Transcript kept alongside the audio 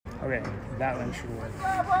Okay, that one should work.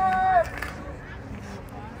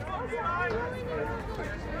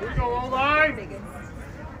 Here we go, all line.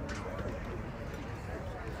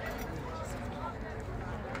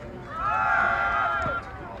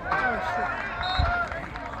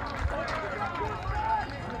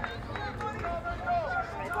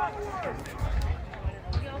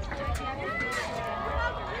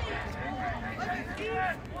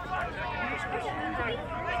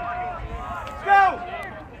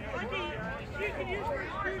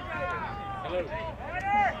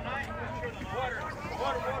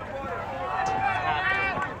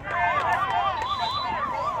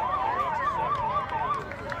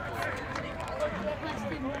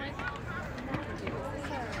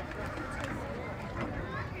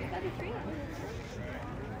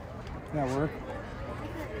 That work?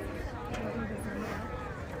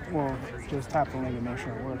 Well, just tap the link and make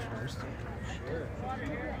sure it works first.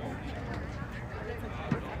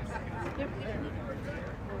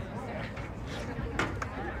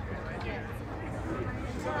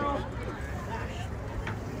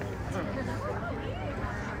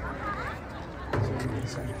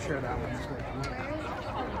 So I'm sure that one's working.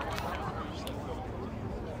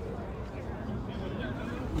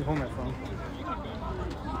 You hold my phone.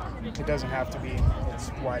 It doesn't have to be.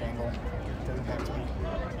 It's wide angle. It doesn't have to be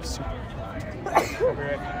super. I'll be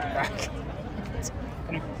right back.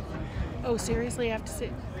 Oh, seriously? I have to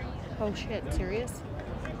sit. Oh, shit. Serious?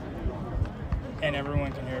 And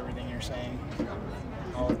everyone can hear everything you're saying.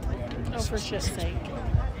 All 300. Oh, for shit's sake.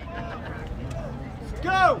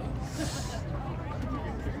 Go!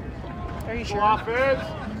 Are you sure?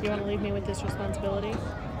 You want to leave me with this responsibility?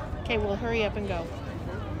 Okay, well, hurry up and go.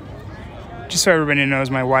 Just so everybody knows,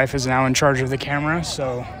 my wife is now in charge of the camera,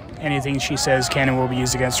 so anything she says can and will be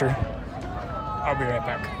used against her. I'll be right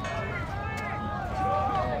back.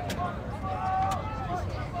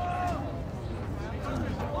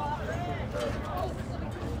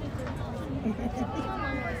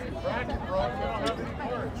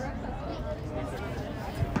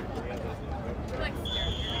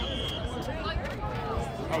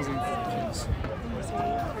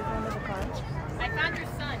 I found your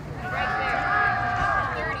son right there.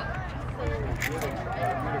 30.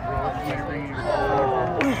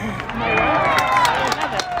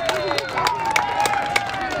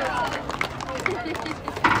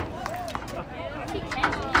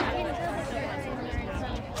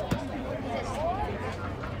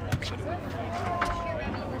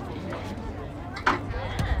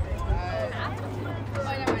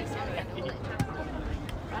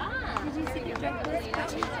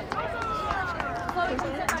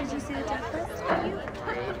 Did you see the checklist?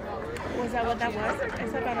 Was that what that was? I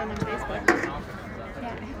saw that on Facebook. Yeah,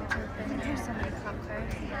 I have a checklist. There's so many cop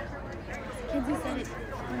cars. Kinsey said it,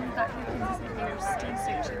 when we got here, Kinsey said they were still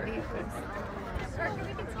searching vehicles.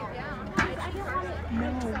 No,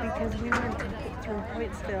 because we went through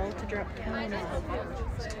Pointsville to drop Callan off.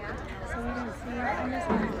 So we didn't see it on this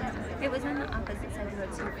one. It was on the opposite side of the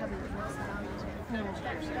road, so you probably wouldn't have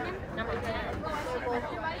seen it. Number 10.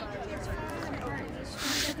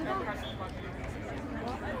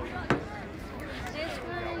 This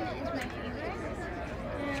one is my favorite.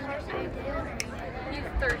 And I did. He's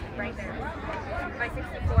third right there. By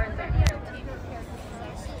 64 and 30.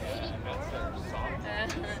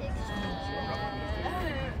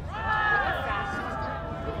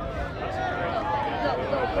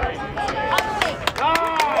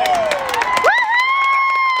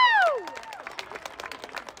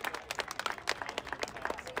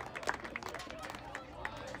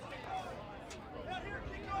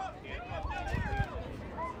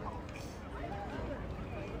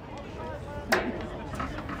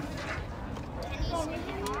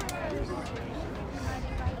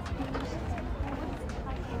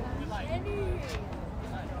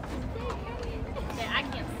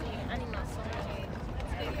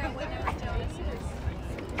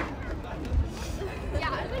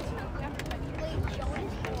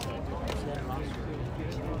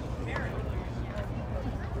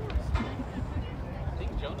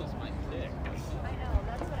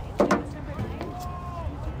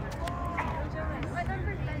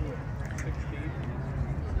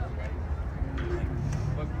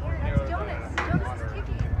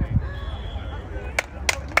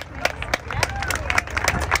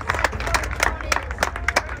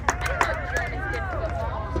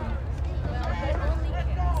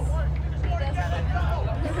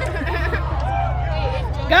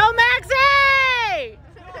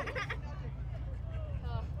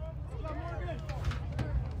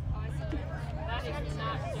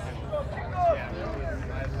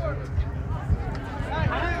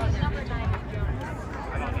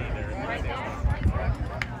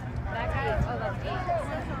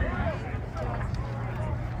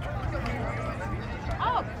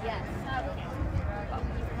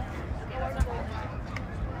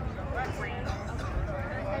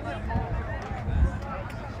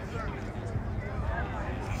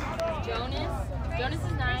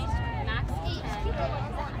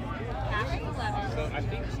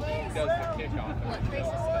 what Trace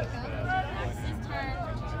is saying. This is 10.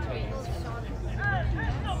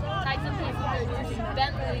 Tyson Pace 13.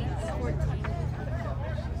 Bentley 14.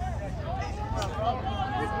 Oh,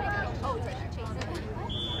 Chase.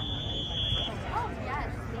 Oh,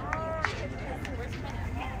 yes.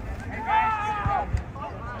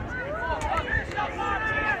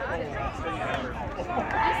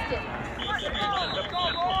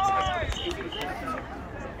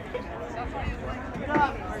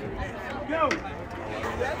 Go!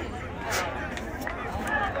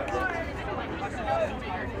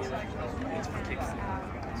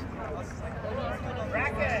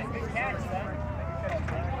 Bracket! Good catch, son.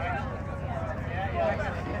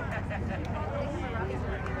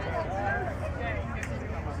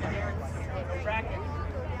 Bracket.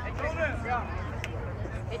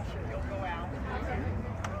 You'll go out.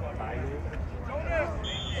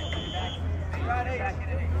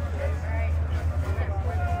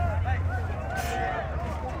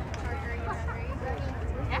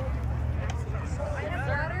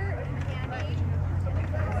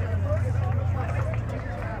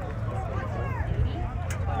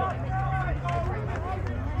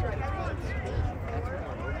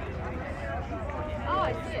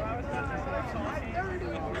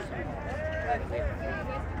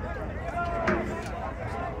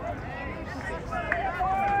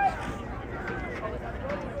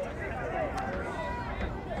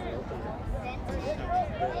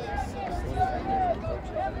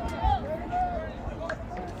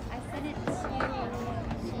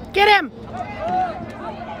 Get him!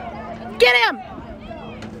 Get him!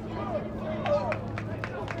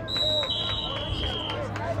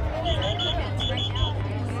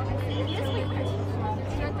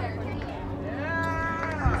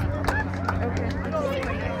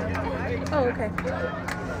 Oh, okay.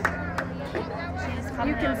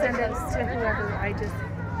 You can send it to whoever I just...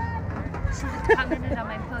 She commented on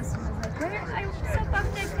my post and was like, "Where? I'm so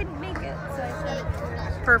bummed I couldn't make it." So I said,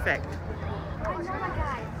 Perfect. "I know my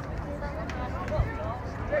guy."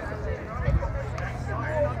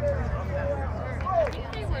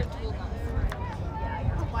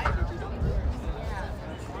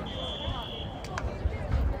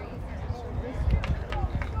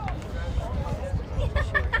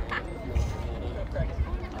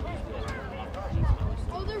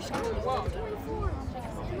 Oh, there's 24.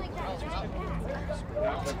 And like that,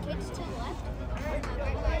 kids to the left.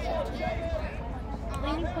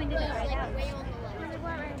 Lainey pointed it right out. Way on the left.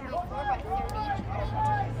 24 by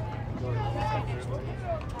 5.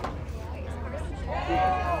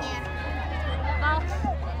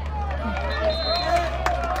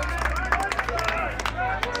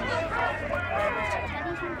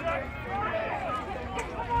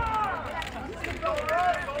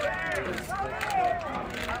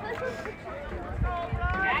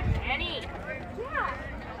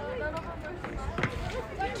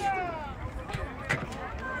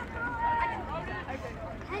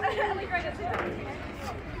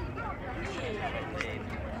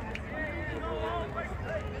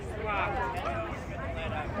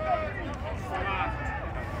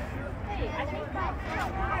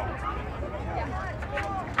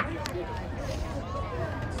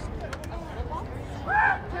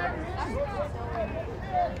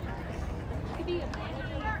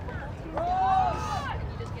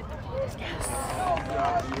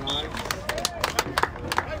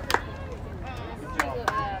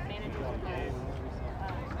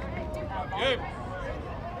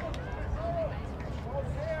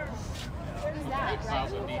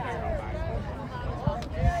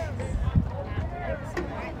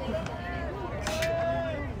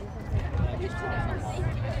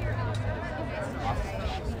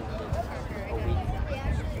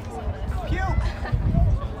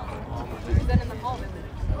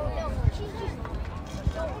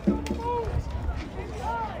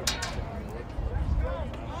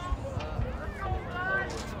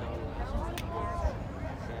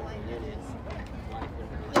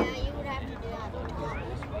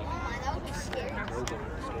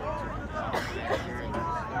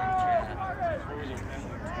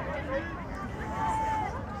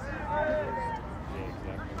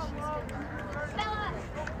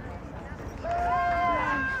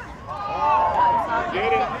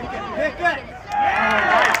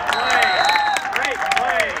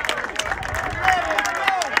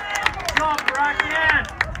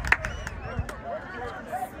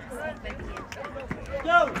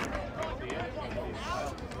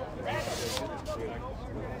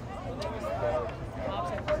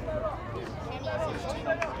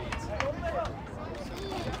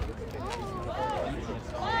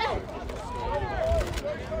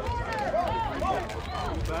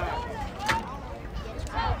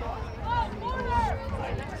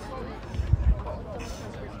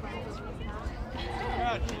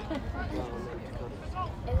 Hey,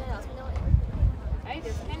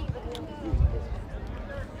 there's Kenny.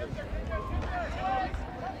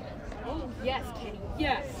 Oh, yes, Kenny.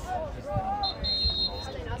 Yes.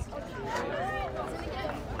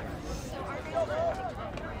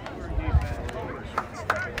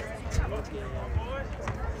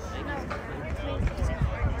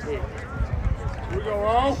 Here we go,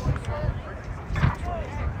 Ro.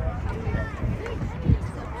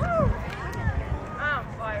 I'm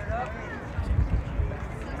fired up.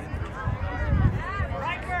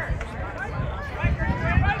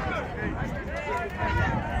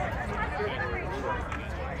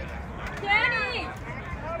 Kenny!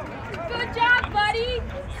 Good job, buddy!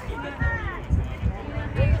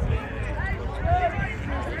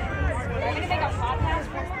 Want me to make a podcast?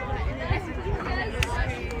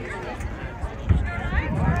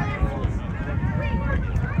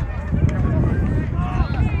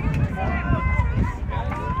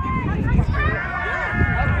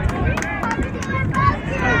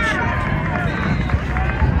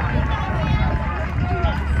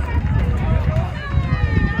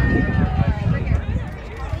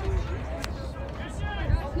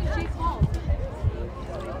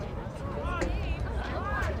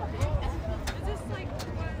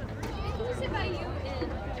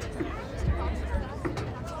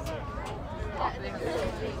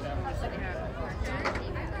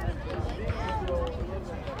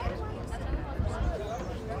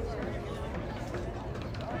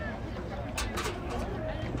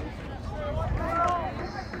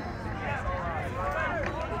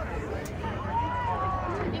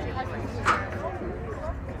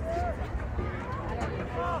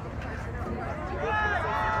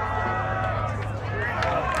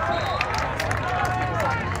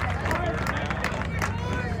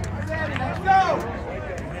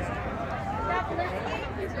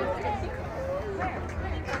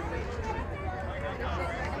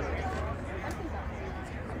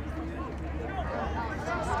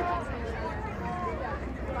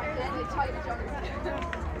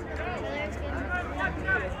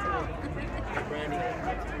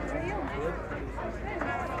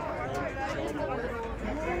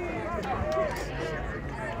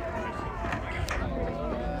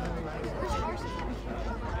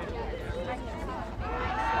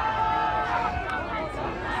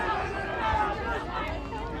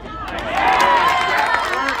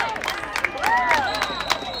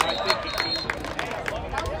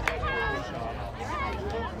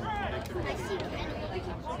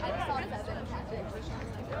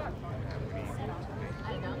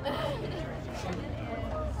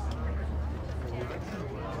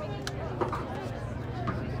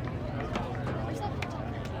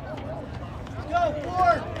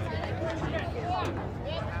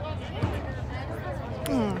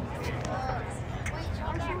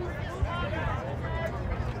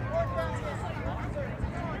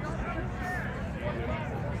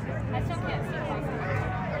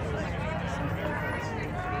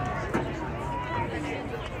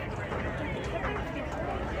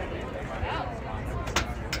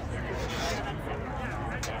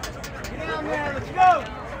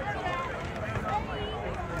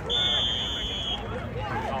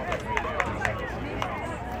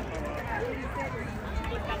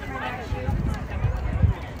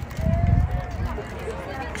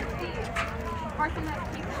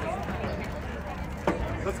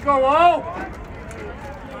 Let's go, Ro.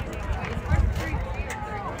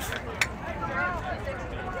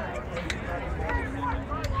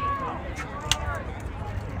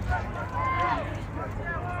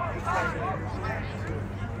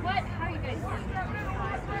 What? How are you guys doing?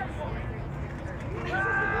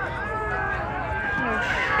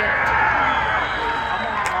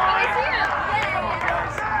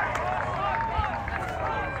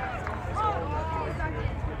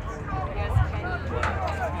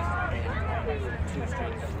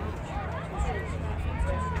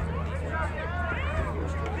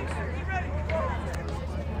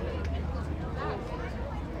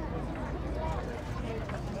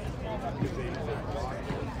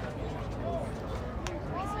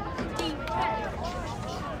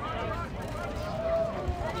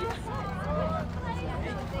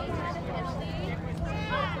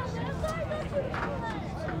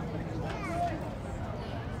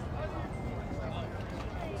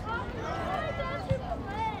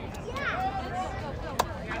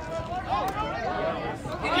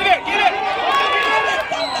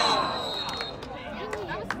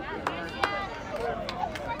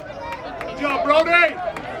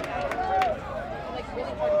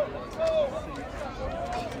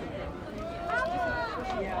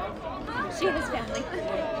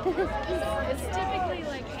 It's typically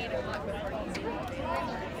like 8 o'clock before easy.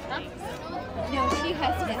 No, she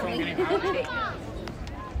has family.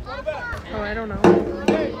 Oh, I don't know.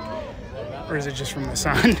 Or is it just from the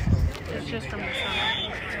sun? It's just from the sun.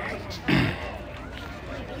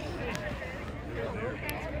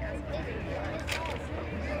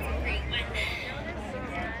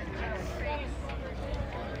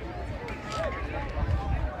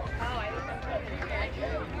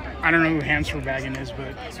 I don't know who Hams for Bagging is,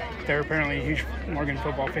 but they're apparently a huge Morgan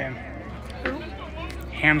football fan. Who?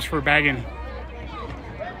 Hams for Bagging.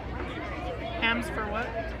 Hams for what?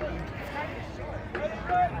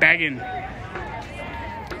 Bagging.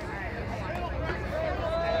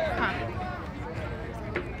 Huh.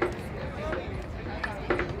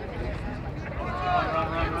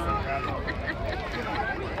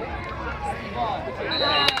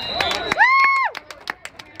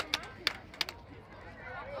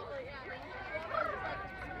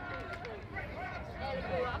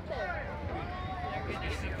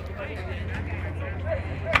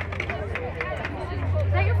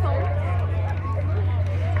 Is that your phone?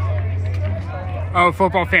 Oh,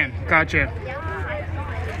 football fan. Gotcha.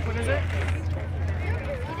 What is it?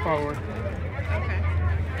 Follower. Okay.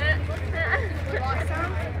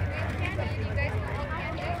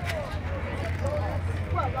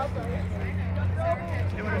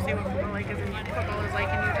 Do you want to see what football is like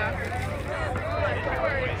in Utah?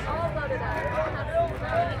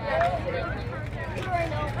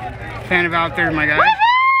 Fan of out there, my guy.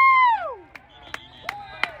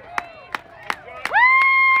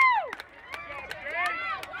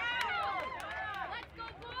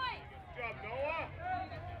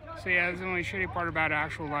 So yeah, that's the only shitty part about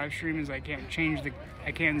actual live stream is I can't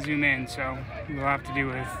zoom in, so we'll have to do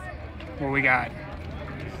with what we got.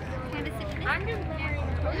 I'm just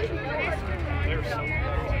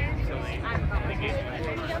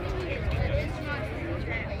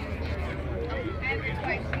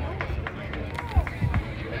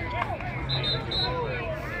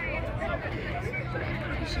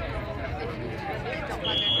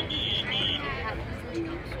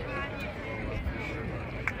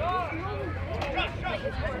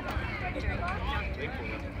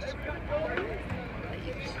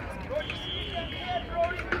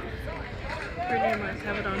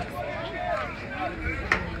Have it on.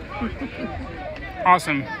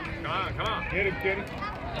 Awesome. Come on. Get him, kitty.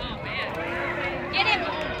 get him.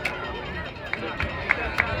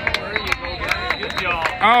 Good job.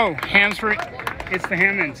 Oh, Hams for... It's the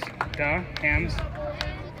Hammonds. Duh, Hams.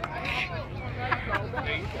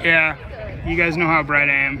 Yeah, you guys know how bright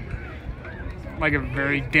I am. Like a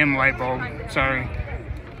very dim light bulb. Sorry.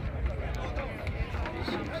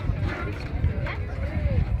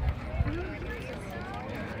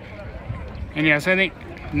 And yes, I think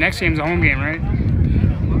next game's a home game, right?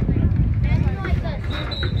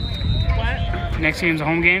 What? Next game's a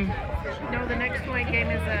home game? No, the next white game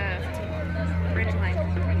is a Ridgeline.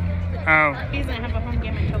 Oh, He doesn't have a home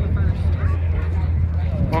game until the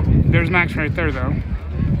 1st. well, there's Max right there, though.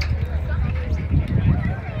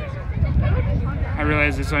 I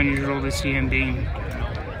realize it's unusual to see him being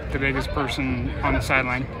the biggest person on the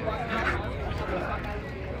sideline.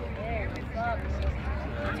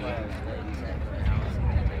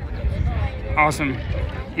 Awesome.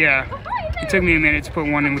 Yeah, it took me a minute to put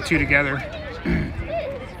 1 and 2 together.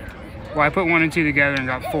 Well, I put 1 and 2 together and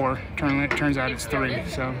got 4. Turns out it's 3,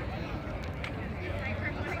 so.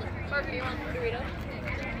 Parker, you want a burrito?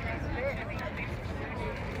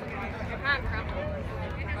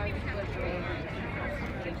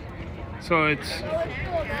 So it's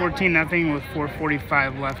 14-0 with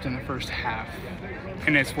 4:45 left in the first half,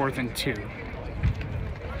 and it's 4th and 2.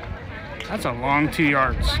 That's a long 2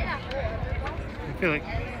 yards. I feel like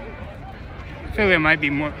it might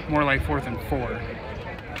be more like 4th and 4,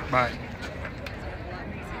 but.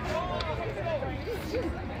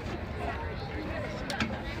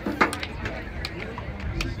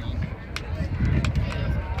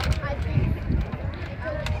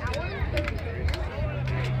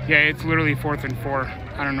 Yeah, it's literally 4th and 4.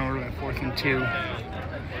 I don't know, really 4th and 2.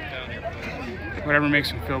 Whatever makes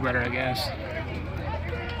them feel better, I guess.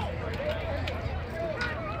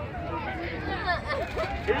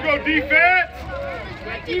 Here we go, defense.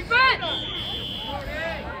 Defense!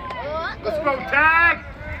 Let's go, tag.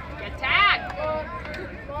 Attack!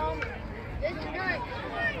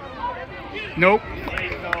 Nope.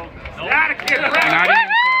 Gotta get Not right. even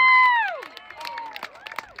close.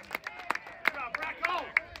 Good job, Bracco.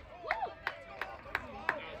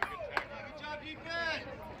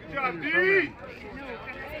 Good job, D.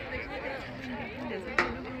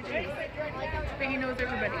 But he knows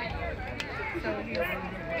everybody. So he's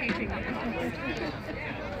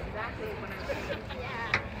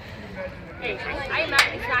Hey, I am not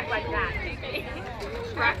in track like that.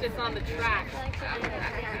 Practice on the track.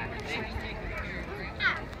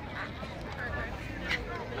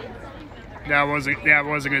 That was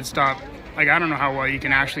a good stop. Like, I don't know how well you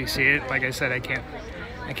can actually see it. Like I said, I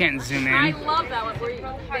can't zoom in. I love that one where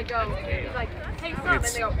they go, it's like, hey, stop, and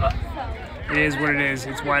they go, oh. It is what it is.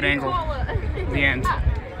 It's wide angle. The end.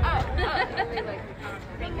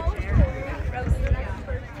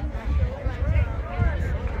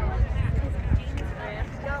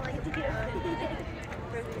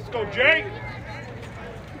 Let's go, Jake.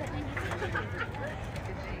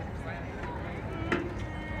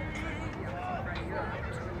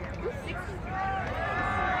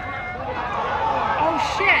 Oh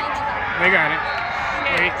shit! They got it.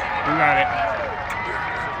 Wait, who got it?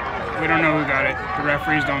 We don't know who got it. The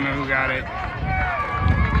referees don't know who got it.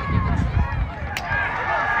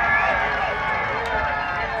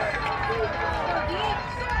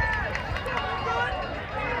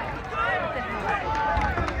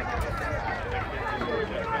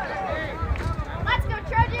 Let's go,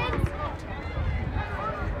 Trojans!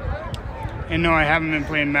 And no, I haven't been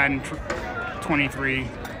playing Madden 23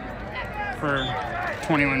 for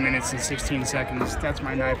 21 minutes and 16 seconds. That's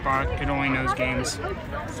my Nightbot. It only knows games.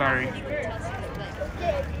 Sorry.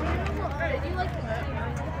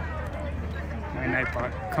 My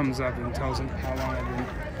Nightbot comes up and tells him how long I've been,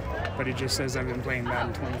 but it just says I've been playing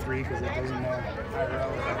Madden 23 because it doesn't know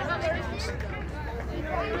IRL or games.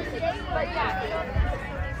 But yeah,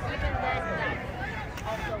 even then,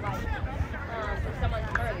 also like, if someone's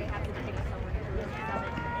hurt, they have to take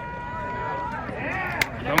someone.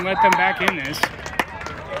 Don't let them back in this.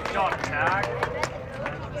 Good job, tag.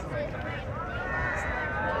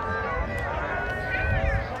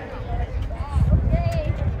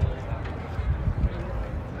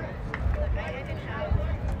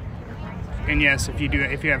 And yes, if you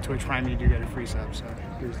have Twitch Prime, you do get a free sub. So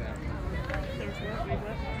here's that.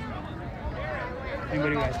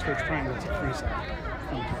 Anybody who has Twitch Prime gets a free sub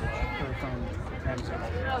from Twitch or from Amazon.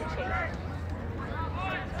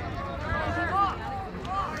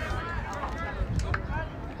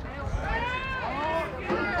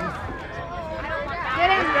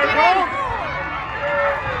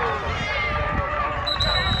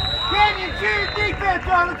 Canyon, cheer defense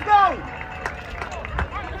on. Let's go.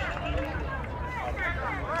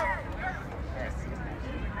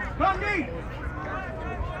 Come deep.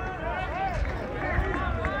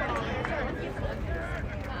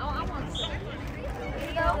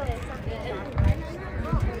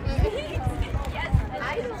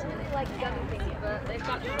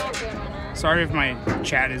 Sorry if my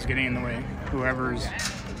chat is getting in the way. Whoever's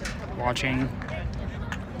watching,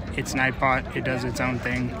 it's Nightbot. It does its own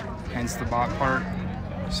thing, hence the bot part.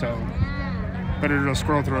 So, but it'll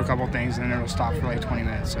scroll through a couple things and then it'll stop for like 20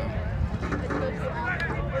 minutes. So.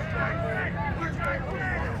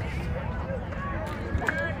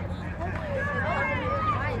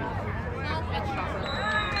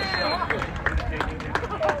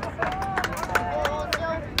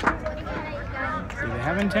 Do they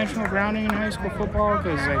have intentional grounding in high school football?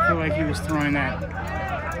 Because I feel like he was throwing that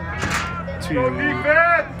to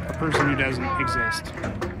a person who doesn't exist.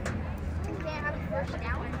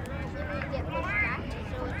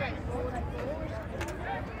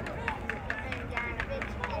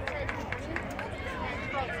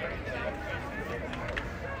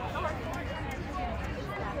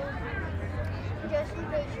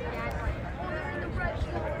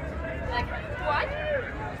 Like, what?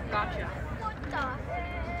 Gotcha.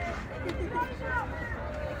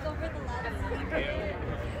 It's over the left.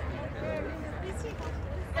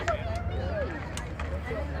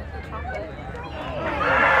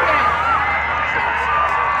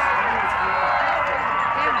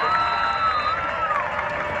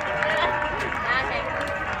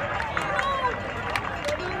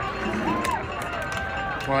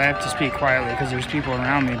 Well, I have to speak quietly because there's people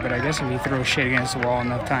around me, but I guess if you throw shit against the wall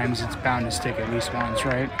enough times, it's bound to stick at least once,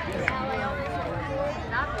 right?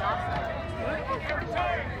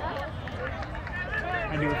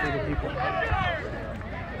 I do it for the people.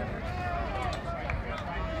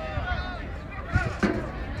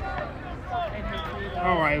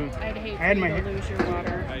 Oh, I'd hate I had for my you hand. to lose your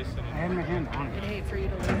water. I had my hand on I'd it. hate for you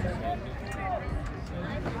to lose it.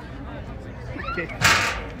 Okay.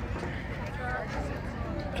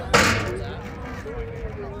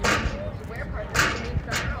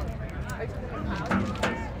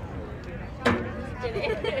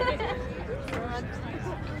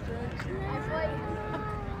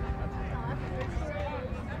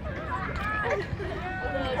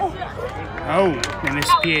 Oh. And this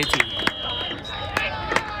is PAT.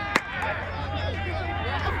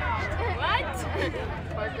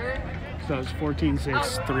 So it's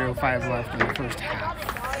 14-6, 3:05 left in the first half.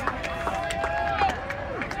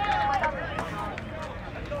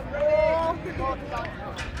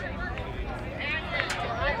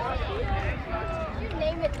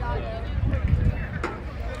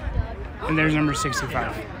 And there's number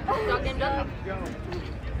 65.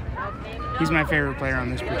 He's my favorite player on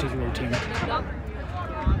this particular team.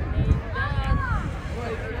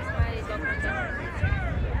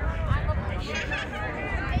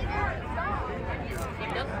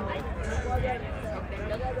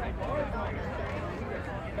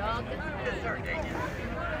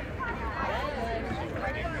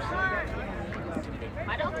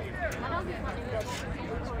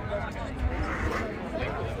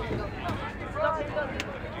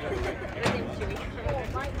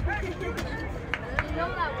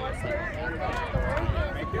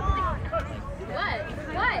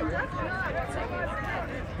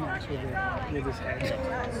 With his head.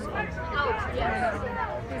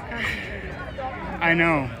 I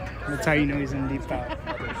know. That's how you know he's in deep thought.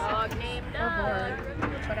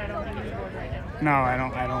 No, I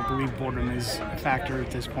don't believe boredom is a factor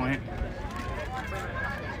at this point.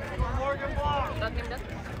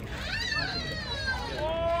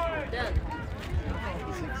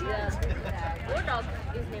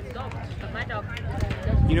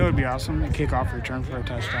 You know what would be awesome? A kickoff return for a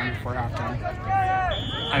touchdown before halftime.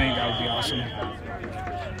 I think that would be awesome. Is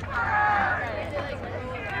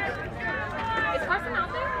Carson out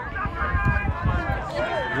there?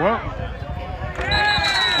 Whoa.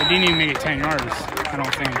 It didn't even make it 10 yards, I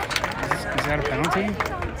don't think. Is that a penalty?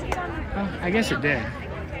 I guess it did.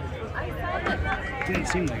 Didn't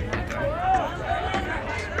seem like it did, though.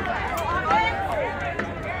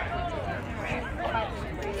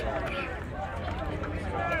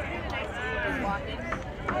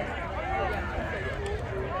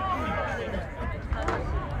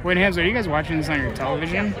 Wait, Hams, are you guys watching this on your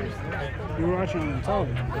television? You were watching on the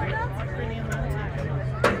television.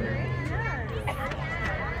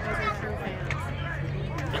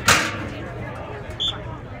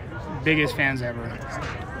 Biggest fans ever.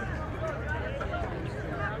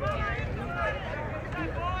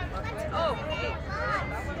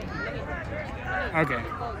 Okay.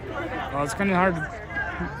 Well, it's kind of hard.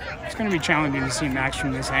 It's going to be challenging to see Max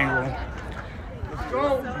from this angle.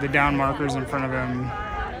 The down markers in front of him.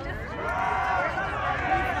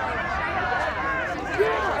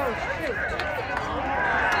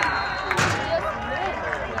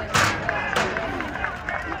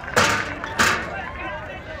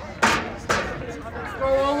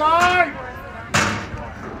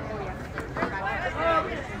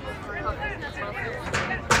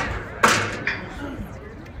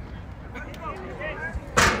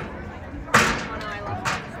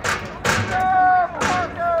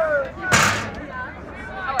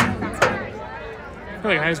 I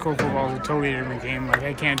feel like high school football is a totally different game. Like,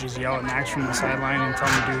 I can't just yell at Max from the sideline and tell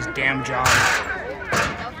him to do his damn job.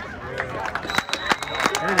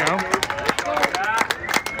 There we go.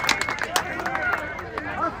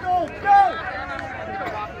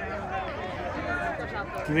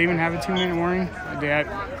 Do they even have a 2-minute warning?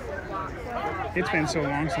 It's been so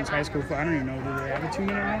long since high school football. I don't even know. Do they have a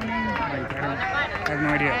 2-minute warning? Like, I have no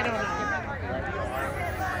idea. I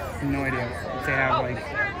have no idea if they have, like...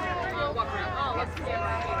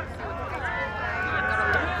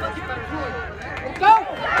 Go!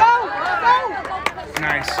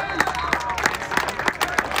 Nice.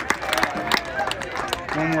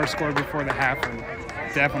 One more score before the half will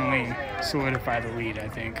definitely solidify the lead, I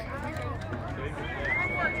think.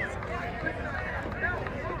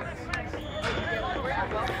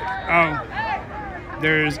 Oh,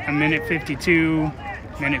 there's a minute 52,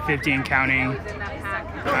 minute 50 and counting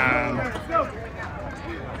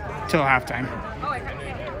till halftime.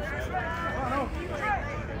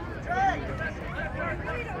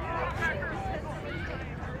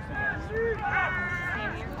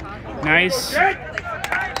 Nice.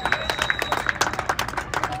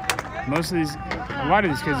 Most of these, a lot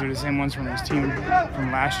of these kids are the same ones from his team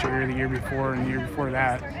from last year, the year before, and the year before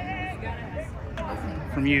that.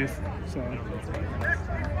 From youth, so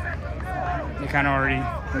they kind of already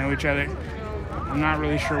know each other. I'm not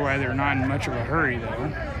really sure why they're not in much of a hurry,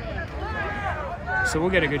 though. So we'll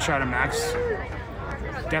get a good shot of Max.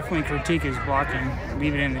 Definitely critique his blocking.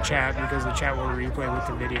 Leave it in the chat because the chat will replay with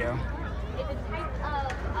the video.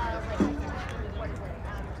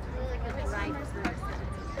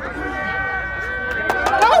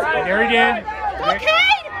 There he did. Okay.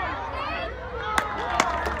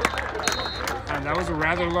 that was a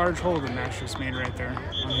rather large hole that Max just made right there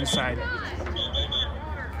on his side.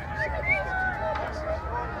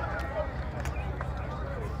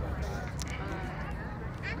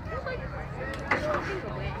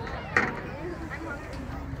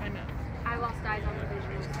 I lost eyes on the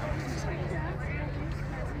visuals.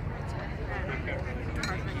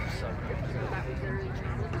 That was very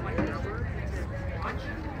like an hour to watch.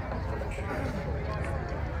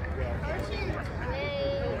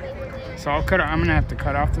 So I'm gonna have to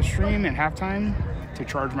cut off the stream at halftime to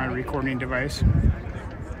charge my recording device.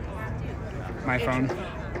 My phone.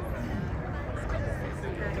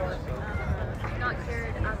 Not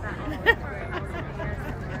cared about that.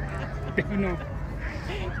 No.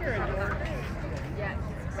 You're a dork. Yeah,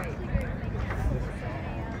 right.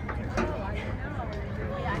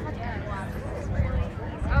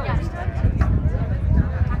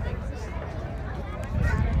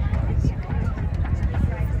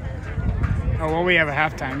 Oh, well, we have a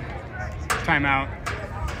halftime timeout.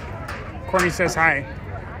 Courtney says hi.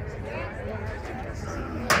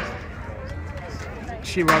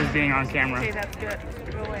 She loves being on camera. Okay, that's good.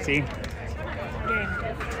 Go away. See? Game.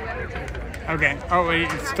 Okay. Oh,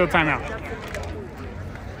 wait, it's still timeout.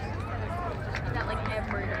 Not like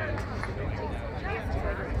every day. I have to go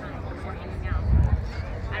every time before hanging out.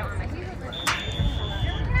 I don't have my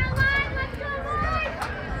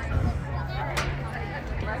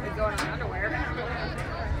unless we go in our underwear.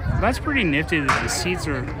 That's pretty nifty that the seats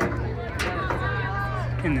are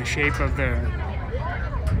in the shape of the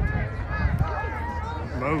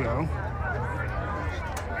logo.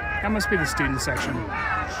 That must be the student section.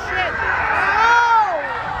 Shit!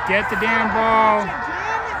 Get the damn ball.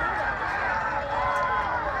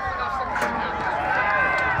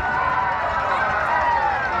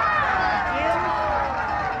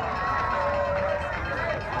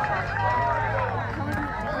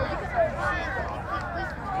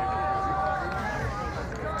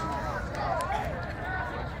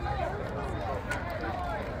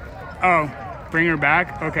 Oh, bring her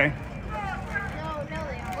back? Okay.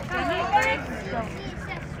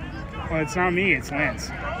 Well, it's not me, it's Lance.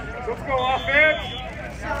 Let's go offense.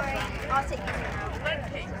 Sorry, I'll take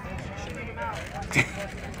it.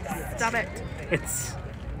 Stop it. It's.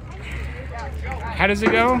 How does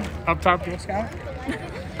it go? Up top, Girl Scout?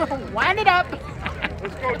 Wind it up.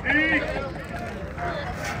 Let's go D.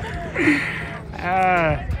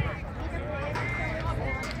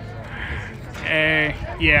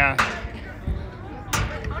 Yeah.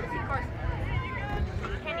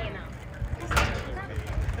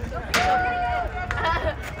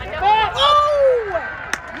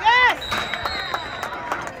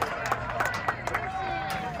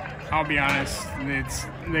 I'll be honest,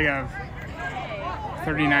 they have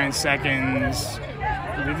 39 seconds.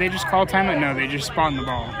 Did they just call timeout? No, they just spotted the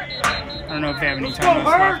ball. I don't know if they have any timeouts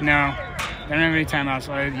left. No, they don't have any timeouts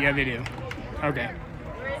left. Yeah, they do. Okay.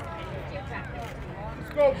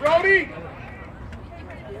 Let's go, Brody.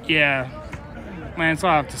 Yeah. Lance,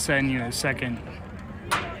 I'll have to send you a second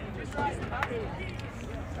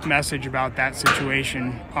message about that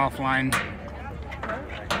situation offline.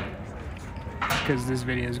 Because this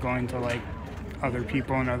video is going to like other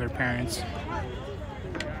people and other parents.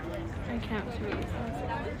 I can't see.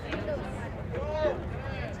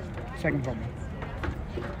 Second phone.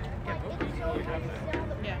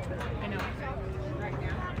 Yeah, I know.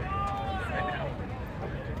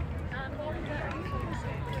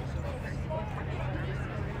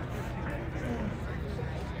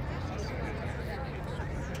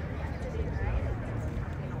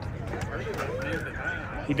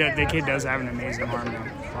 The kid does have an amazing arm though.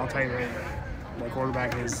 I'll tell you right. The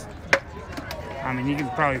quarterback is, I mean, he can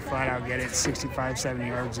probably flat out get it 65, 70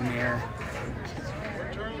 yards in the air.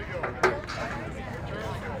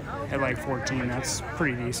 At like 14, that's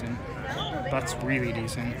pretty decent. That's really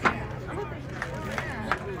decent.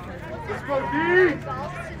 Let's go D.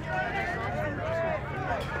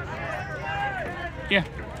 Yeah.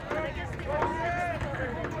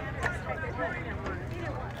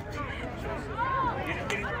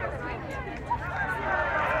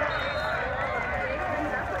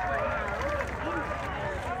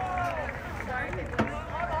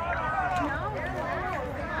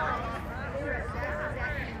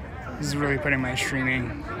 This is really putting my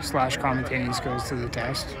streaming / commentating skills to the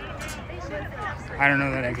test. I don't know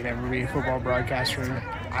that I could ever be a football broadcaster.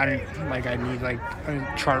 I'd need like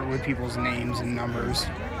a chart with people's names and numbers.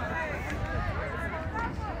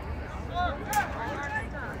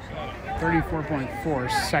 34.4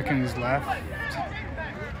 seconds left.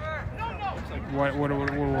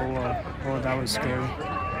 Whoa, that was scary.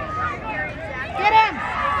 Get him!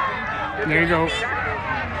 There you go.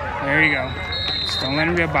 There you go. Just don't let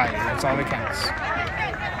him get by you. That's all that counts.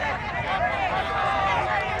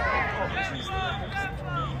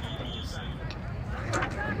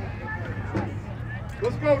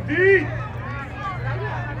 Let's go, D!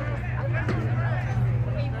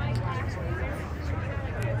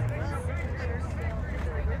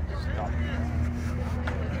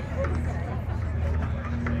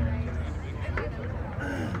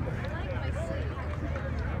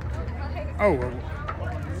 Oh, well,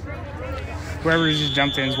 whoever just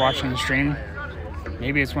jumped in is watching the stream.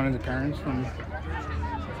 Maybe it's one of the parents from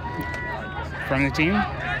the team.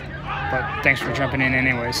 But thanks for jumping in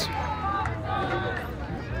anyways.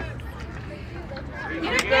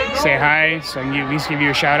 Say hi so I can at least give you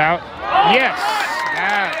a shout out. Yes!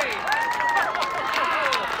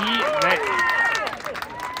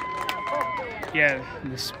 Yeah,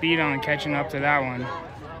 the speed on catching up to that one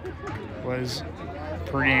was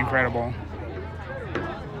pretty incredible.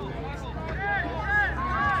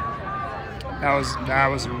 That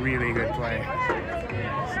was a really good play.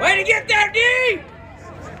 Way to get there, D!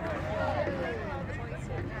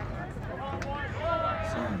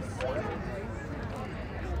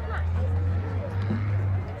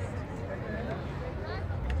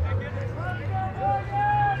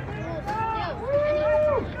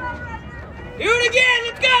 Do it again,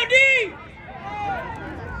 let's go, D!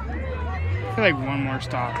 I feel like one more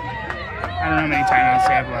stop. I don't know how many timeouts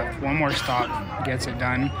they have left. One more stop gets it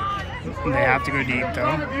done. They have to go deep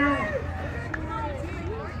though.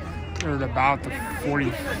 They're at about the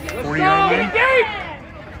 40-yard line.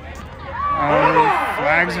 Oh,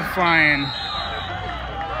 flags are flying.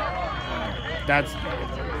 That's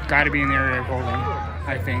got to be in the area of holding,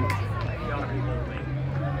 I think.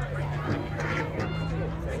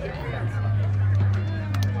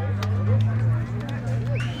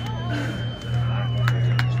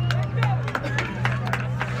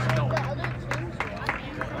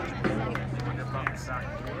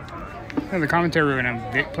 The commentary when I'm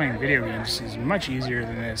playing video games is much easier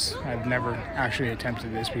than this. I've never actually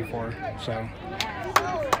attempted this before, so.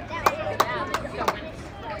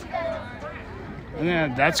 And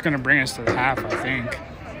then that's going to bring us to the half, I think.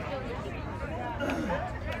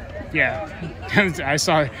 Yeah, I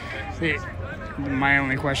saw it. My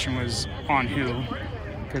only question was on who,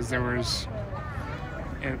 because there was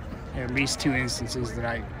at least 2 instances that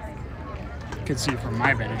I could see from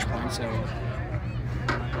my vantage point, so.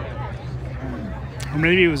 Or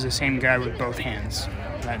maybe it was the same guy with both hands.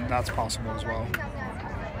 That's possible as well.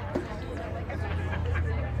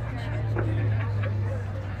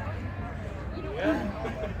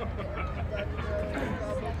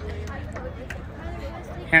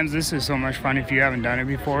 Hands, this is so much fun if you haven't done it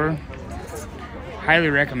before. Highly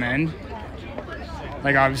recommend.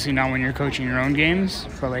 Like obviously not when you're coaching your own games,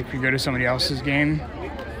 but like if you go to somebody else's game,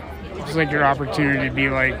 it's like your opportunity to be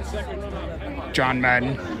like John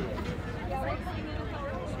Madden.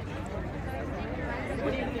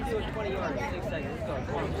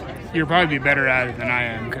 You'll probably be better at it than I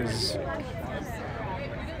am, because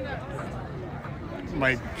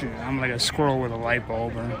like I'm like a squirrel with a light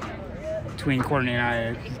bulb. Or between Courtney and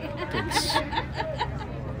I, it's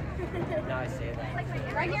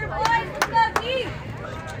Right here, boys. Let's go, deep.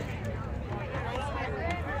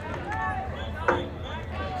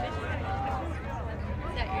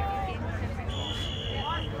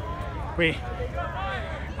 wait.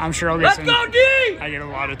 I'm sure I'll get some. Let's go, D! I get a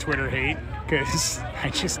lot of Twitter hate because I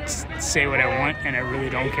just say what I want and I really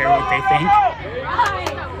don't care what they think.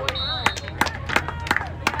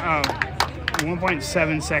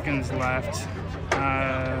 1.7 seconds left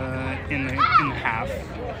in the half.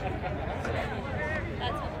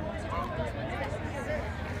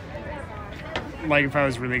 Like if I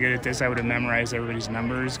was really good at this, I would have memorized everybody's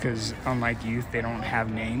numbers, because unlike youth, they don't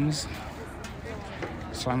have names.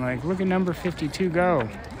 So I'm like, look at number 52 go.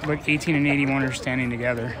 Look, 18 and 81 are standing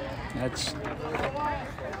together. That's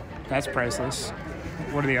priceless.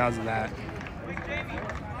 What are the odds of that?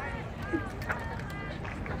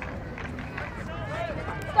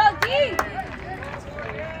 Go, deep.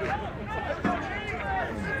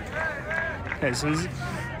 Okay, so this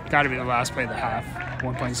has got to be the last play of the half.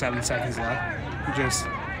 1.7 seconds left.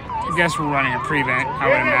 I guess we're running a prevent, I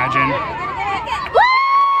would imagine.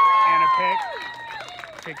 And a pick.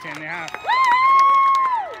 Pick 10 and a half.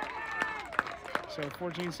 So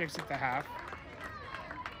 14-6 at the half.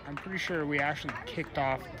 I'm pretty sure we actually kicked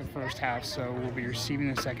off the first half, so we'll be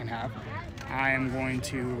receiving the second half. I am going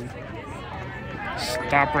to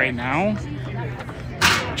stop right now,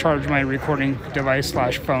 charge my recording device /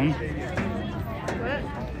 phone,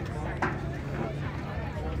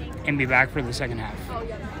 and be back for the second half.